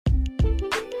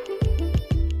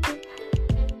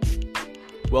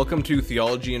Welcome to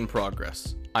Theology in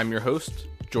Progress. I'm your host,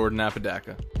 Jordan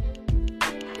Apodaca.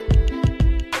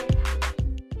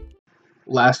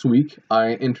 Last week,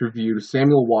 I interviewed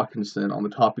Samuel Watkinson on the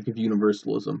topic of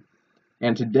universalism,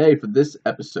 and today, for this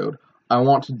episode, I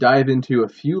want to dive into a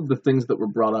few of the things that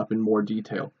were brought up in more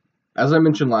detail. As I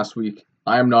mentioned last week,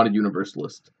 I am not a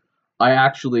universalist. I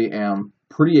actually am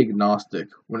pretty agnostic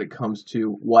when it comes to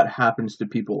what happens to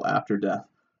people after death.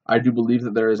 I do believe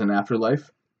that there is an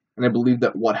afterlife, and I believe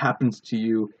that what happens to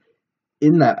you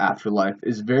in that afterlife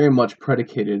is very much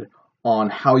predicated on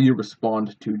how you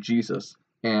respond to Jesus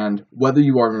and whether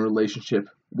you are in a relationship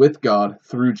with God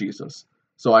through Jesus.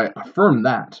 So I affirm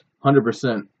that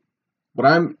 100%. What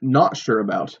I'm not sure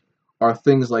about are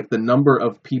things like the number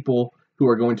of people who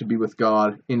are going to be with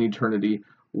God in eternity,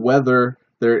 whether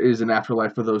there is an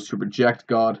afterlife for those who reject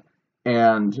God,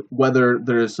 and whether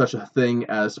there is such a thing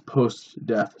as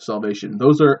post-death salvation.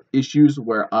 Those are issues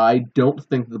where I don't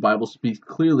think the Bible speaks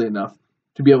clearly enough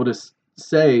to be able to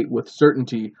say with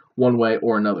certainty one way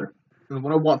or another. And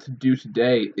what I want to do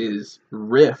today is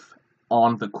riff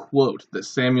on the quote that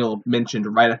Samuel mentioned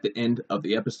right at the end of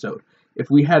the episode. If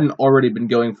we hadn't already been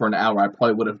going for an hour, I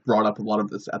probably would have brought up a lot of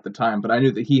this at the time, but I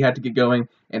knew that he had to get going,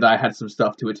 and I had some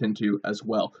stuff to attend to as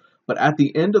well. But at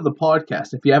the end of the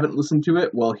podcast, if you haven't listened to it,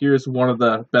 well, here's one of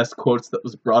the best quotes that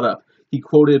was brought up. He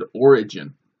quoted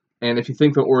Origen. And if you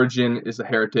think that Origen is a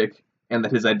heretic and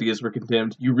that his ideas were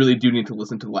condemned, you really do need to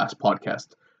listen to the last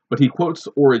podcast. But he quotes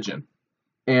Origen.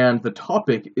 And the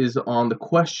topic is on the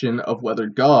question of whether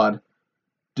God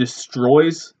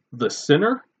destroys the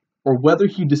sinner or whether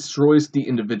he destroys the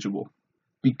individual.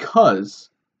 Because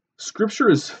Scripture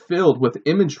is filled with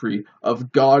imagery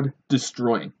of God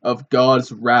destroying, of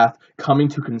God's wrath coming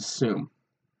to consume.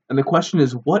 And the question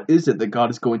is, what is it that God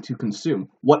is going to consume?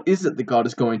 What is it that God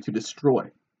is going to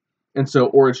destroy? And so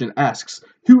Origen asks,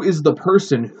 who is the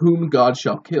person whom God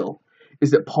shall kill?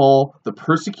 Is it Paul the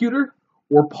persecutor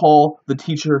or Paul the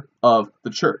teacher of the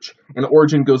church? And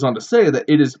Origen goes on to say that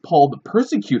it is Paul the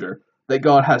persecutor that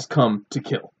God has come to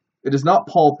kill. It is not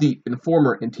Paul the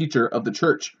informer and teacher of the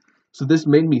church. So this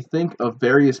made me think of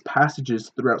various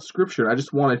passages throughout Scripture. I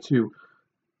just wanted to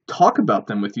talk about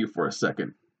them with you for a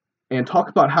second and talk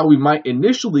about how we might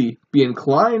initially be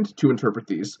inclined to interpret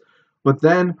these, but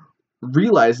then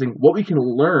realizing what we can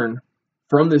learn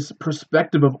from this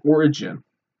perspective of Origen.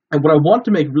 And what I want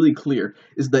to make really clear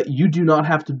is that you do not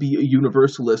have to be a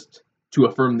universalist to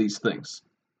affirm these things.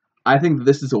 I think that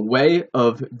this is a way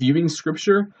of viewing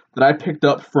Scripture that I picked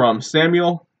up from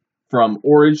Samuel, from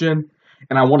Origen,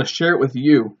 and I want to share it with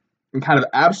you and kind of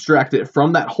abstract it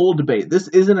from that whole debate. This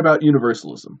isn't about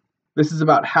universalism. This is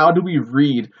about how do we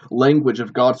read language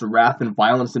of God's wrath and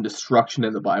violence and destruction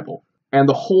in the Bible. And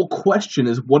the whole question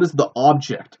is, what is the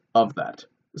object of that?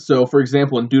 So, for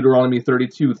example, in Deuteronomy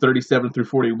 32, 37 through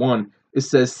 41, it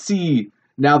says, "See,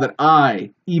 now that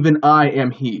I, even I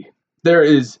am he. There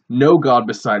is no God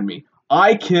beside me.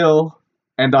 I kill,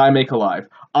 and I make alive.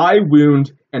 I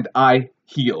wound, and I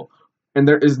heal. And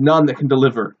there is none that can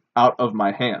deliver out of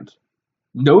my hand."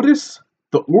 Notice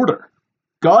the order.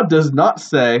 God does not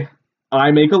say,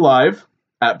 I make alive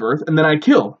at birth, and then I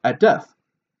kill at death.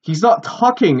 He's not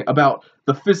talking about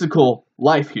the physical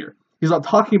life here. He's not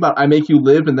talking about I make you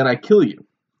live and then I kill you.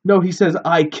 No, he says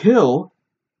I kill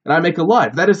and I make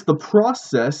alive. That is the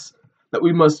process that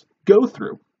we must go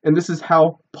through. And this is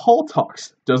how Paul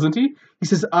talks, doesn't he? He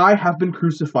says, I have been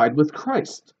crucified with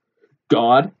Christ.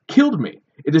 God killed me.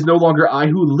 It is no longer I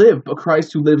who live, but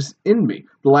Christ who lives in me.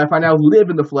 The life I now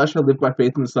live in the flesh, I live by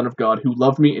faith in the Son of God, who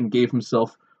loved me and gave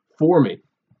himself for me.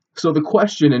 So the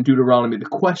question in Deuteronomy, the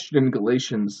question in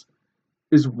Galatians,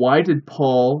 is why did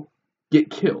Paul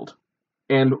get killed?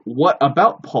 And what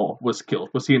about Paul was killed?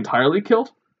 Was he entirely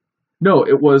killed? No,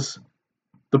 it was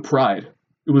the pride.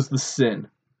 It was the sin.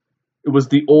 It was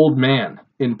the old man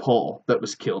in Paul that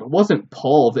was killed. It wasn't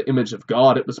Paul, the image of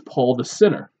God. It was Paul, the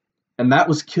sinner. And that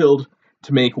was killed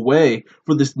to make way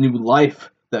for this new life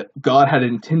that God had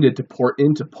intended to pour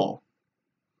into Paul.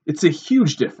 It's a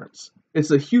huge difference.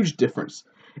 It's a huge difference.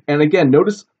 And again,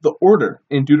 notice the order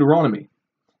in Deuteronomy.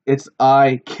 It's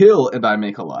I kill and I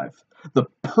make alive. The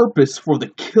purpose for the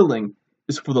killing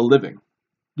is for the living.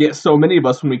 Yet so many of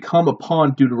us, when we come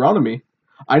upon Deuteronomy,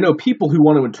 I know people who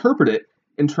want to interpret it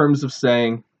in terms of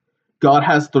saying God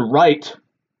has the right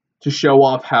to show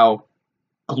off how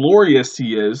glorious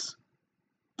he is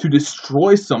to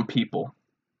destroy some people.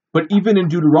 But even in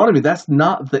Deuteronomy, that's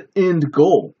not the end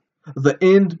goal. The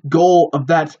end goal of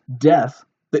that death,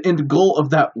 the end goal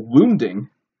of that wounding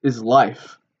is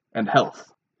life and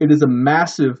health. It is a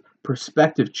massive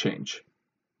perspective change.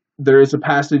 There is a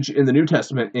passage in the New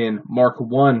Testament in Mark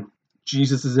 1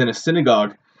 Jesus is in a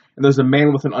synagogue, and there's a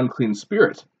man with an unclean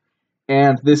spirit.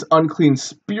 And this unclean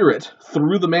spirit,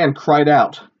 through the man, cried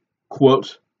out,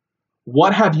 quote,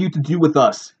 "What have you to do with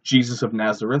us, Jesus of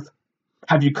Nazareth?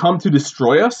 Have you come to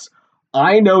destroy us?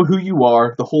 I know who you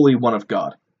are, the Holy One of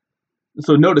God."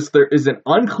 So notice there is an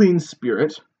unclean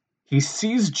spirit. He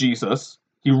sees Jesus.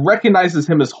 He recognizes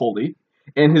him as holy.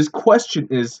 And his question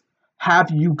is, have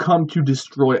you come to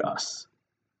destroy us?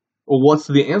 Well, what's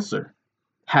the answer?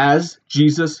 Has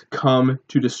Jesus come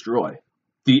to destroy?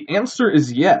 The answer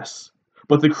is yes.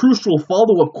 But the crucial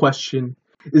follow-up question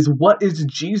is, what is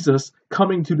Jesus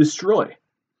coming to destroy?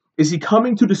 Is he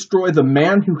coming to destroy the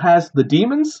man who has the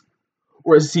demons?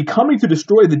 Or is he coming to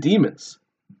destroy the demons?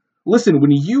 Listen,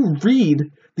 when you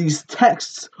read these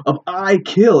texts of I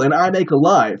kill and I make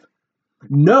alive,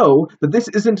 know that this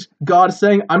isn't God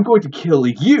saying, I'm going to kill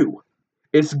you.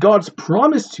 It's God's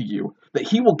promise to you that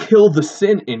he will kill the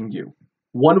sin in you,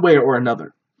 one way or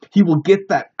another. He will get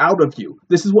that out of you.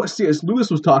 This is what C.S.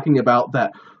 Lewis was talking about,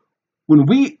 that when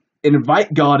we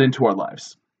invite God into our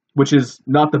lives, which is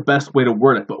not the best way to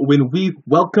word it, but when we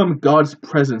welcome God's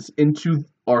presence into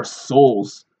our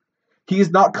souls, he is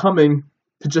not coming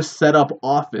to just set up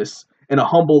office in a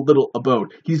humble little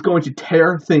abode. He's going to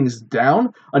tear things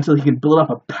down until he can build up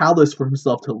a palace for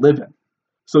himself to live in.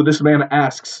 So this man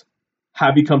asks,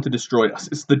 have you come to destroy us?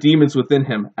 It's the demons within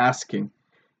him asking.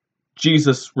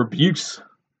 Jesus rebukes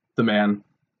the man,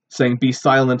 saying, be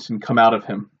silent and come out of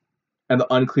him. And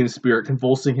the unclean spirit,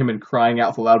 convulsing him and crying out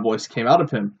with a loud voice, came out of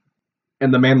him.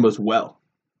 And the man was well.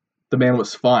 The man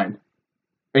was fine.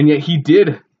 And yet he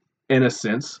did, in a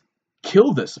sense,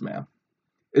 kill this man.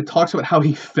 It talks about how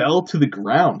he fell to the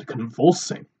ground,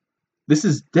 convulsing. This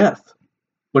is death,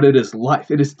 but it is life.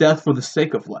 It is death for the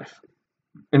sake of life.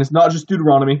 And it's not just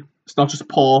Deuteronomy. It's not just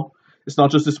Paul. It's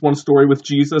not just this one story with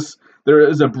Jesus. There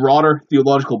is a broader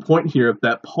theological point here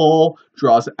that Paul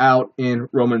draws out in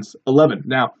Romans 11.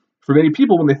 Now, for many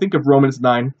people, when they think of Romans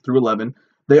 9 through 11,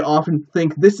 they often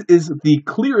think this is the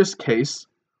clearest case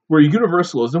where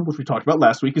universalism, which we talked about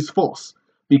last week, is false.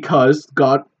 Because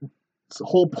God's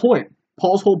whole point,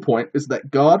 Paul's whole point, is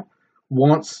that God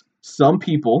wants some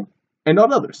people and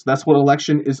not others. That's what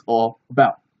election is all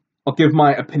about. I'll give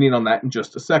my opinion on that in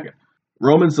just a second.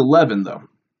 Romans 11, though.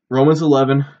 Romans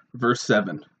 11, verse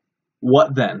 7.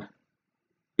 What then?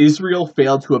 Israel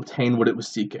failed to obtain what it was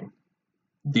seeking.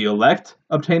 The elect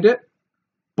obtained it,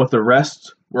 but the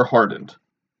rest were hardened.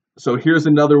 So here's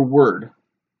another word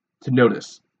to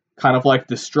notice. Kind of like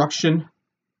destruction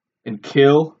and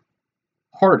kill,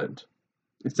 hardened.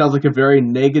 It sounds like a very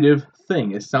negative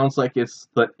thing. It sounds like it's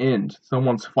the end,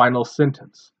 someone's final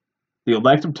sentence. The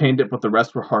elect obtained it, but the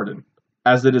rest were hardened.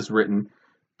 As it is written,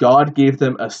 God gave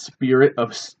them a spirit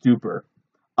of stupor,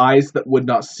 eyes that would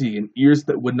not see and ears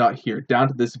that would not hear, down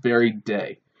to this very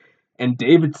day. And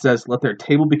David says, let their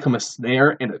table become a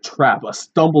snare and a trap, a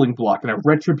stumbling block and a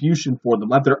retribution for them.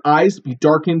 Let their eyes be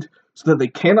darkened so that they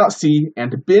cannot see,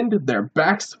 and bend their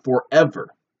backs forever.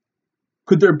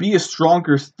 Could there be a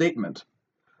stronger statement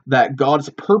that God's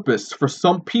purpose for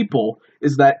some people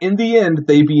is that in the end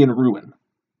they be in ruin?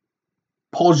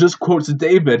 Paul just quotes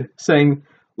David saying,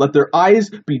 let their eyes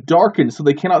be darkened so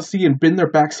they cannot see, and bend their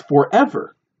backs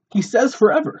forever. He says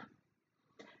forever.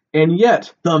 And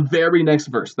yet, the very next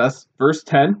verse, that's verse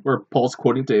 10, where Paul's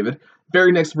quoting David,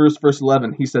 very next verse, verse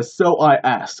 11, he says, so I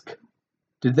ask,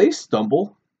 did they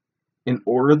stumble in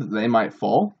order that they might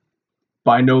fall?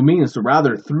 By no means,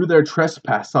 rather, through their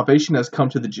trespass, salvation has come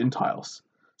to the Gentiles,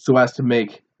 so as to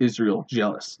make Israel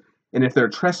jealous. And if their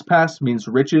trespass means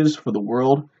riches for the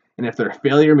world, and if their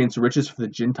failure means riches for the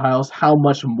Gentiles, how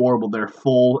much more will their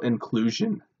full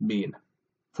inclusion mean?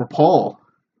 For Paul,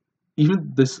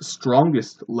 even this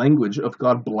strongest language of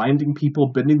God blinding people,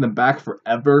 bending them back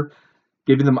forever,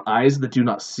 giving them eyes that do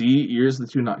not see, ears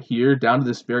that do not hear, down to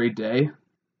this very day,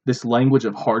 this language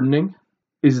of hardening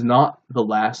is not the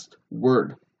last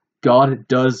word. God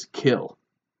does kill.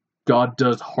 God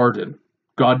does harden.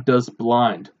 God does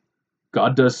blind.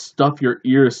 God does stuff your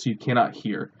ears so you cannot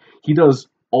hear. He does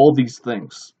all these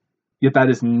things. Yet that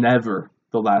is never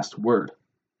the last word.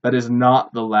 That is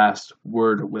not the last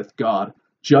word with God.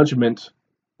 Judgment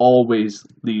always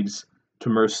leads to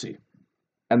mercy.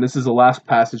 And this is the last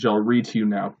passage I'll read to you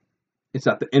now. It's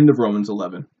at the end of Romans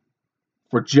 11.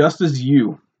 For just as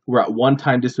you were at one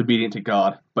time disobedient to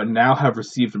God, but now have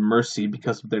received mercy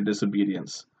because of their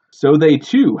disobedience, so they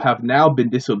too have now been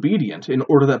disobedient, in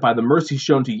order that by the mercy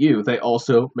shown to you, they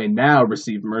also may now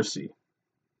receive mercy.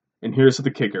 And here's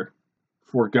the kicker.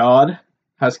 For God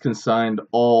has consigned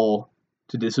all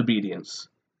to disobedience,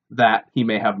 that he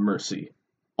may have mercy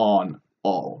on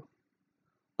all.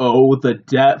 Oh, the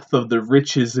depth of the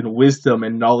riches and wisdom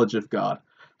and knowledge of God.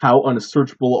 How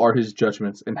unsearchable are his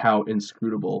judgments and how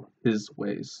inscrutable his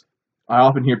ways. I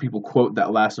often hear people quote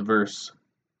that last verse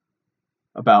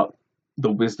about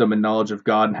the wisdom and knowledge of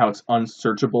God and how it's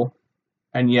unsearchable.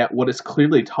 And yet, what it's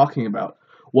clearly talking about,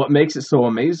 what makes it so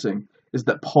amazing, is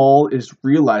that Paul is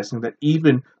realizing that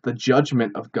even the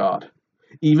judgment of God,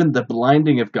 even the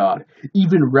blinding of God,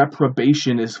 even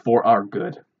reprobation is for our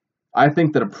good. I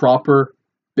think that a proper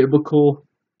biblical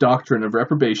doctrine of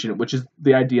reprobation, which is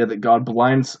the idea that God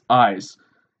blinds eyes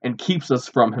and keeps us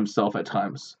from himself at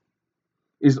times,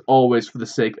 is always for the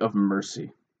sake of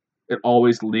mercy. It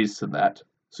always leads to that.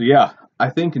 So yeah, I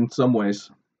think in some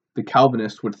ways, the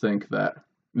Calvinists would think that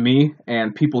me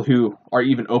and people who are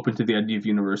even open to the idea of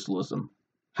universalism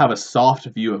have a soft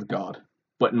view of God.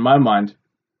 But in my mind,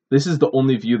 this is the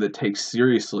only view that takes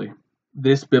seriously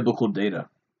this biblical data.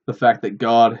 The fact that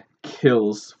God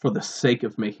kills for the sake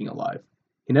of making alive.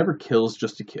 He never kills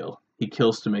just to kill. He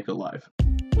kills to make alive.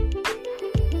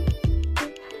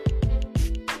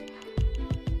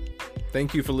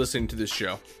 Thank you for listening to this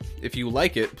show. If you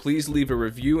like it, please leave a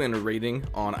review and a rating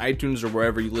on iTunes or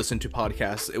wherever you listen to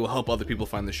podcasts. It will help other people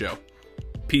find the show.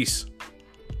 Peace.